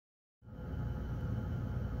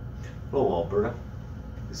Hello Alberta,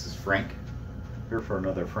 this is Frank, here for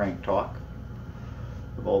another Frank Talk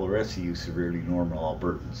with all the rest of you severely normal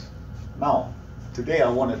Albertans. Now, today I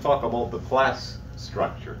want to talk about the class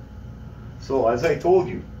structure. So as I told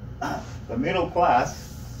you, the middle class,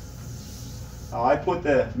 I put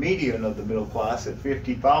the median of the middle class at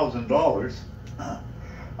 $50,000.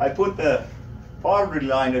 I put the poverty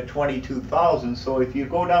line at 22,000, so if you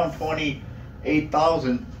go down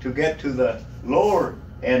 28,000 to get to the lower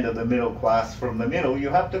end of the middle class from the middle, you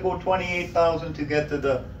have to go 28,000 to get to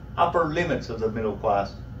the upper limits of the middle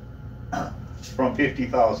class from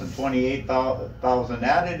 50,000. 28,000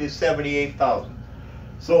 added is 78,000.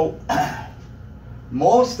 So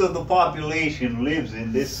most of the population lives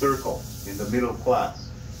in this circle, in the middle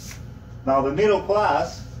class. Now the middle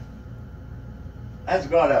class has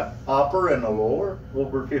got an upper and a lower.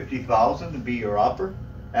 Over 50,000 to be your upper,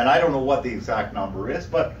 and I don't know what the exact number is,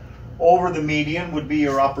 but over the median would be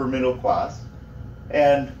your upper middle class,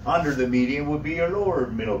 and under the median would be your lower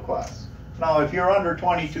middle class. Now if you're under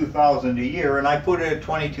 22,000 a year, and I put it at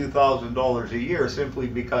 $22,000 a year simply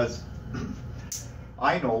because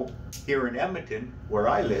I know here in Edmonton, where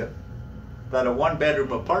I live, that a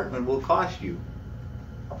one-bedroom apartment will cost you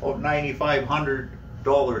about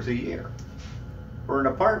 $9,500 a year for an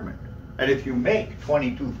apartment. And if you make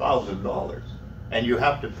 $22,000 and you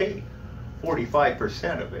have to pay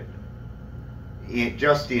 45% of it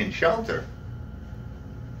just in shelter,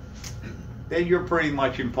 then you're pretty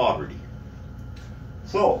much in poverty.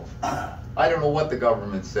 So I don't know what the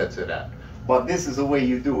government sets it at, but this is the way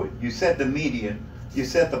you do it. You set the median, you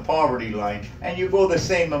set the poverty line, and you go the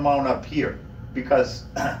same amount up here. Because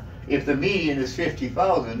if the median is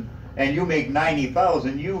 50,000 and you make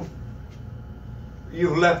 90,000, you've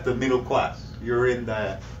left the middle class. You're in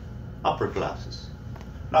the upper classes.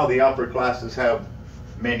 Now the upper classes have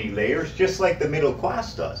many layers, just like the middle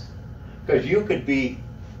class does. Because you could be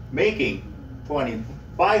making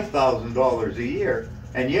 $25,000 a year,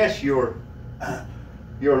 and yes, you're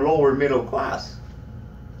lower middle class,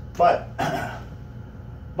 but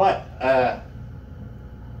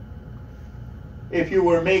if you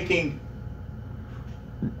were making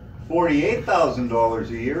 $48,000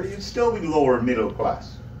 a year, you'd still be lower middle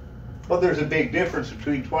class. But there's a big difference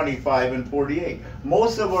between 25 and 48.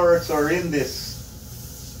 Most of us are in this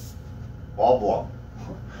oblong.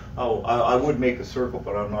 Oh, I would make a circle,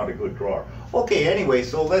 but I'm not a good drawer. Okay, anyway,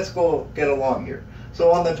 so let's go get along here.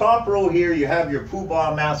 So on the top row here, you have your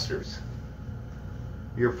Poobah Masters.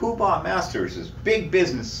 Your Poobah Masters is big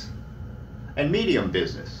business and medium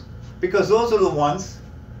business, because those are the ones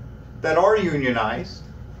that are unionized.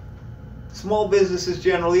 Small businesses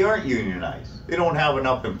generally aren't unionized. They don't have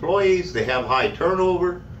enough employees, they have high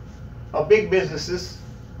turnover. Now big businesses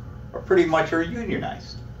are pretty much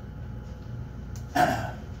unionized.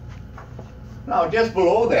 Now just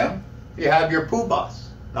below them, you have your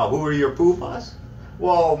Poobahs. Now who are your Poobahs?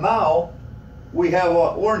 Well, now we have an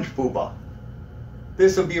orange Poobah.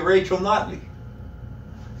 This will be Rachel Notley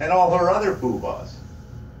and all her other Poobahs,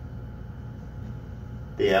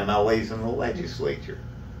 the MLAs in the legislature.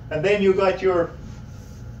 And then you got your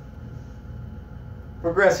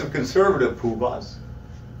progressive conservative Poobahs.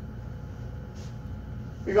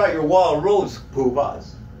 You got your Wild Rose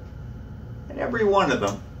Poobahs. And every one of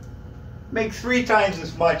them makes 3 times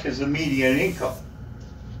as much as the median income,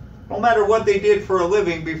 no matter what they did for a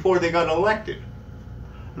living before they got elected.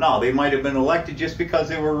 Now, they might have been elected just because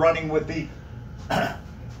they were running with the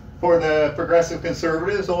for the progressive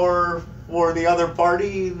conservatives, or for the other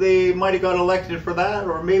party. They might have got elected for that,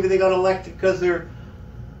 or maybe they got elected because they're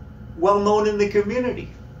well known in the community.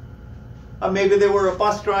 Maybe they were a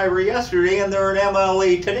bus driver yesterday and they're an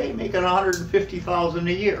MLA today making $150,000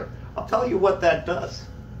 a year. I'll tell you what that does.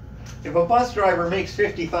 If a bus driver makes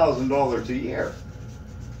 $50,000 a year,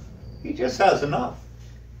 he just has enough.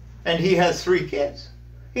 And he has 3 kids.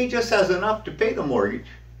 He just has enough to pay the mortgage,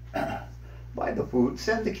 buy the food,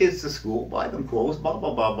 send the kids to school, buy them clothes, blah,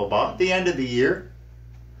 blah, blah, blah, blah. At the end of the year,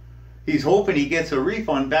 he's hoping he gets a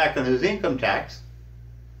refund back on his income tax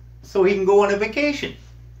so he can go on a vacation.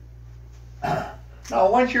 Now,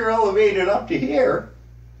 once you're elevated up to here,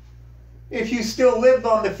 if you still lived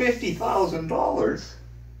on the $50,000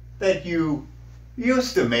 that you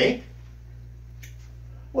used to make,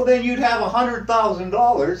 well, then you'd have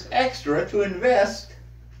 $100,000 extra to invest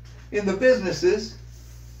in the businesses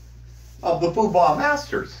of the Poobah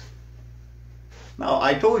Masters. Now,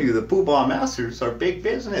 I told you the Poobah Masters are big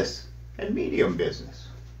business and medium business.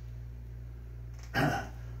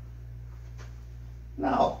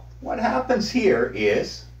 Now, what happens here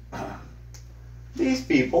is these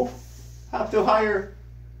people have to hire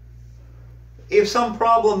if some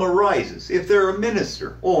problem arises, if they're a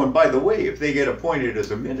minister, oh, and by the way, if they get appointed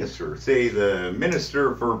as a minister, say the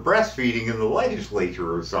minister for breastfeeding in the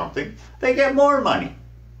legislature or something, they get more money.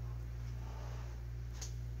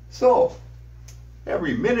 So,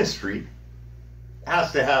 every ministry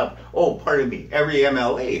has to have, every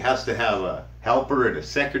MLA has to have a helper and a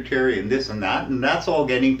secretary and this and that's all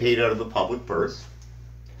getting paid out of the public purse.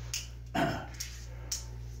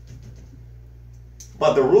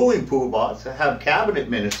 But the ruling poobahs have cabinet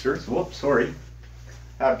ministers, the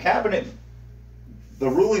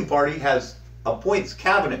ruling party appoints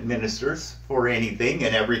cabinet ministers for anything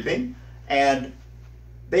and everything, and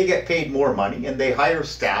they get paid more money, and they hire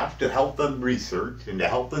staff to help them research and to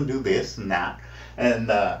help them do this and that, and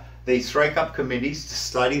they strike up committees to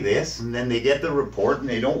study this, and then they get the report and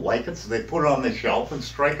they don't like it, so they put it on the shelf and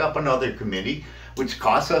strike up another committee, which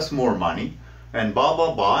costs us more money. And blah,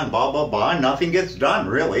 blah, blah, and blah, blah, blah, and nothing gets done,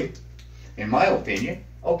 really, in my opinion.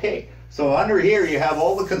 Okay, so under here you have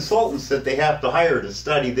all the consultants that they have to hire to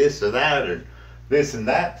study this or that, or this and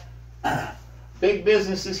that. Big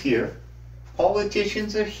business is here.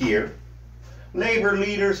 Politicians are here. Labor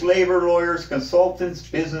leaders, labor lawyers, consultants,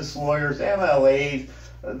 business lawyers, MLAs.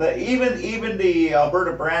 Even the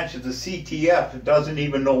Alberta branch of the CTF doesn't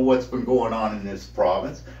even know what's been going on in this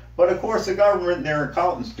province. But of course the government and their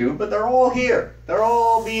accountants do, but they're all here. They're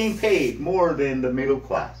all being paid more than the middle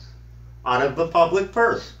class out of the public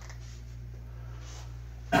purse.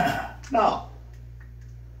 Now,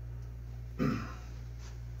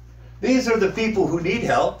 these are the people who need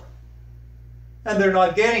help, and they're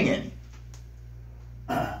not getting any.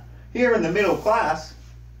 Here in the middle class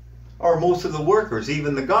are most of the workers,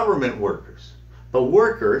 even the government workers. The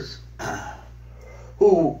workers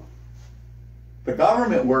the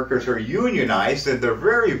government workers are unionized, and they're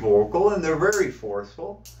very vocal and they're very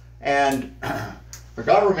forceful, and the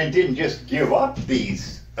government didn't just give up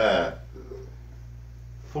these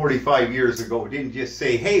 45 years ago, didn't just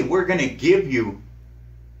say, hey, we're going to give you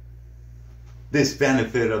this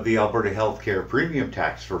benefit of the Alberta healthcare premium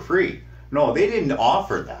tax for free. No, they didn't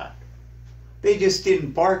offer that. They just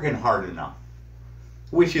didn't bargain hard enough,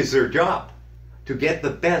 which is their job, to get the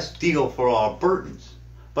best deal for Albertans.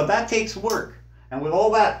 But that takes work. And with all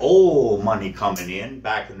that old money coming in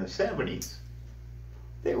back in the 70s,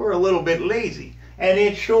 they were a little bit lazy. And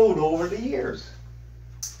it showed over the years.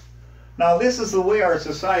 Now this is the way our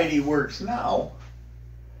society works now.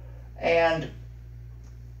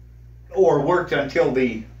 Or worked until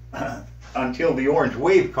the orange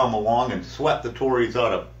wave come along and swept the Tories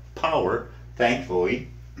out of power, thankfully.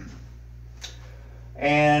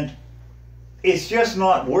 And it's just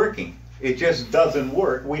not working. It just doesn't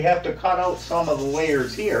work. We have to cut out some of the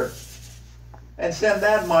layers here and send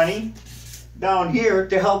that money down here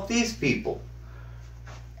to help these people.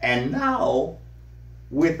 And now,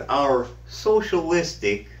 with our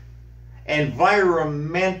socialistic,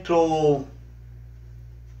 environmental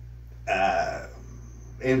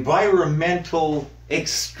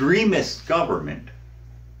extremist government,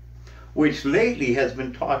 which lately has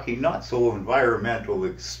been talking not so environmental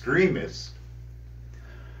extremist,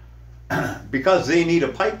 because they need a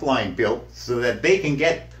pipeline built so that they can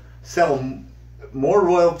sell more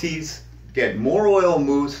royalties, get more oil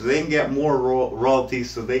moved so they can get more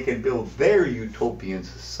royalties so they can build their utopian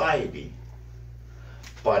society.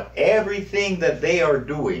 But everything that they are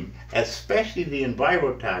doing, especially the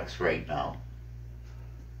enviro tax right now,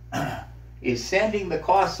 is sending the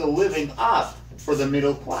cost of living up for the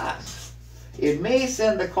middle class. It may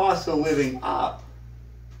send the cost of living up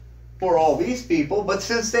for all these people, but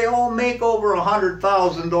since they all make over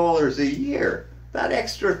 $100,000 a year, that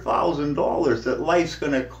extra $1,000 that life's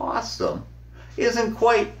going to cost them isn't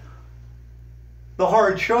quite the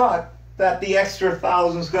hard shot that the extra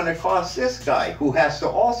 $1,000 is going to cost this guy, who has to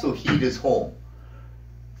also heat his home.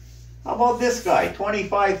 How about this guy,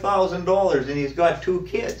 $25,000, and he's got 2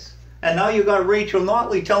 kids. And now you got Rachel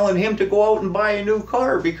Notley telling him to go out and buy a new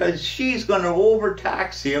car because she's going to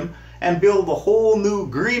overtax him and build a whole new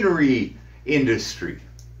greenery industry.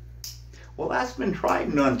 Well, that's been tried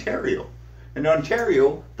in Ontario. In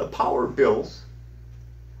Ontario, the power bills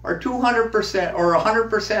are 200% or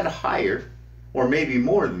 100% higher, or maybe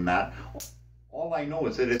more than that. All I know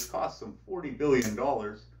is that it's cost them $40 billion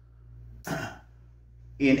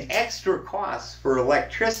in extra costs for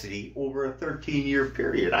electricity over a 13-year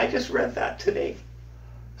period. I just read that today.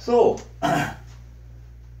 So,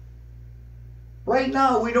 right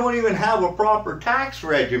now we don't even have a proper tax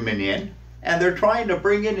regimen in, and they're trying to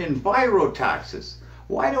bring in enviro taxes.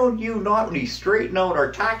 Why don't you not only straighten out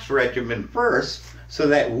our tax regimen first so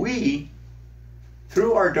that we,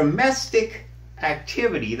 through our domestic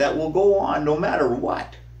activity that will go on no matter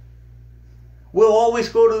what. We'll always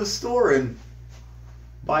go to the store and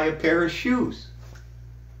buy a pair of shoes.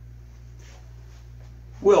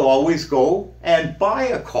 We'll always go and buy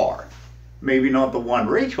a car. Maybe not the one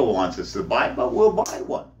Rachel wants us to buy, but we'll buy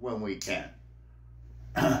one when we can.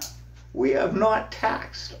 We have not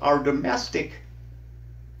taxed our domestic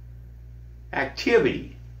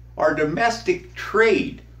activity, our domestic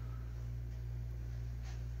trade,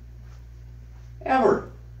 ever.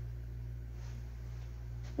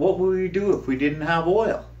 What would we do if we didn't have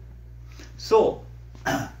oil? So,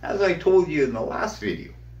 as I told you in the last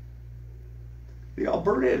video, the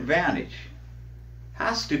Alberta advantage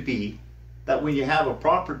has to be that when you have a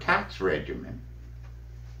proper tax regimen,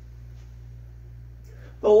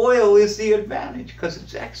 the oil is the advantage because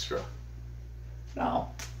it's extra.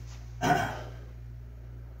 Now,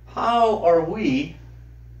 how are we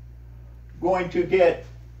going to get,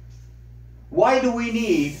 why do we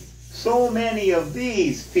need so many of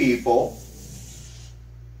these people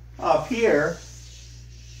up here?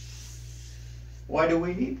 Why do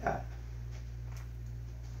we need that?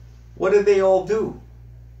 What did they all do?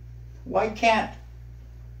 Why can't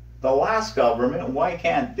the last government, why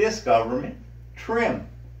can't this government trim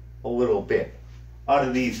a little bit out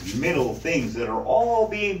of these middle things that are all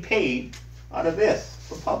being paid out of this,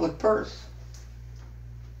 the public purse?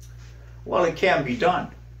 Well, it can be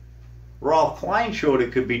done. Rolf Klein showed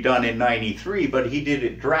it could be done in '93, but he did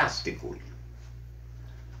it drastically.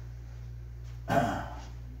 The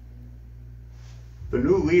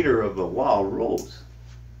new leader of the Wild Rose,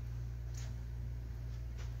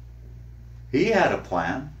 he had a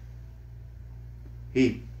plan.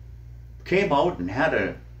 He came out and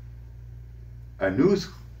had a news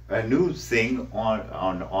thing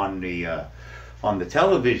on the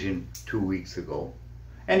television 2 weeks ago,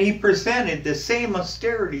 and he presented the same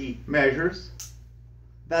austerity measures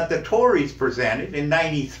that the Tories presented in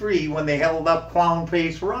 '93 when they held up Clown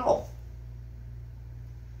Face Ralph.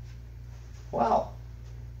 Wow.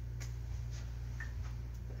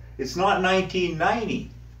 It's not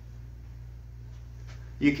 1990.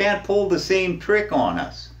 You can't pull the same trick on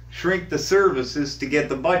us. Shrink the services to get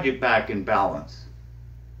the budget back in balance.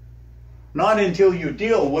 Not until you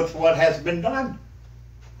deal with what has been done.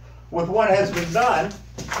 With what has been done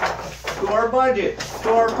to our budget,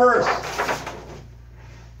 to our purse.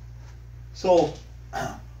 So,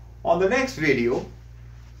 on the next video,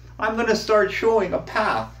 I'm going to start showing a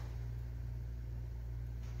path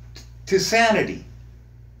to sanity,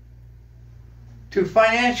 to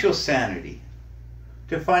financial sanity,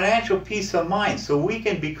 to financial peace of mind, so we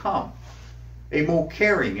can become a more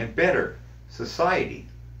caring and better society.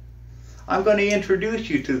 I'm going to introduce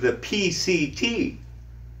you to the PCT,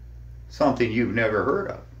 something you've never heard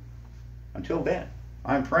of. Until then,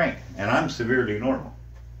 I'm Frank, and I'm severely normal.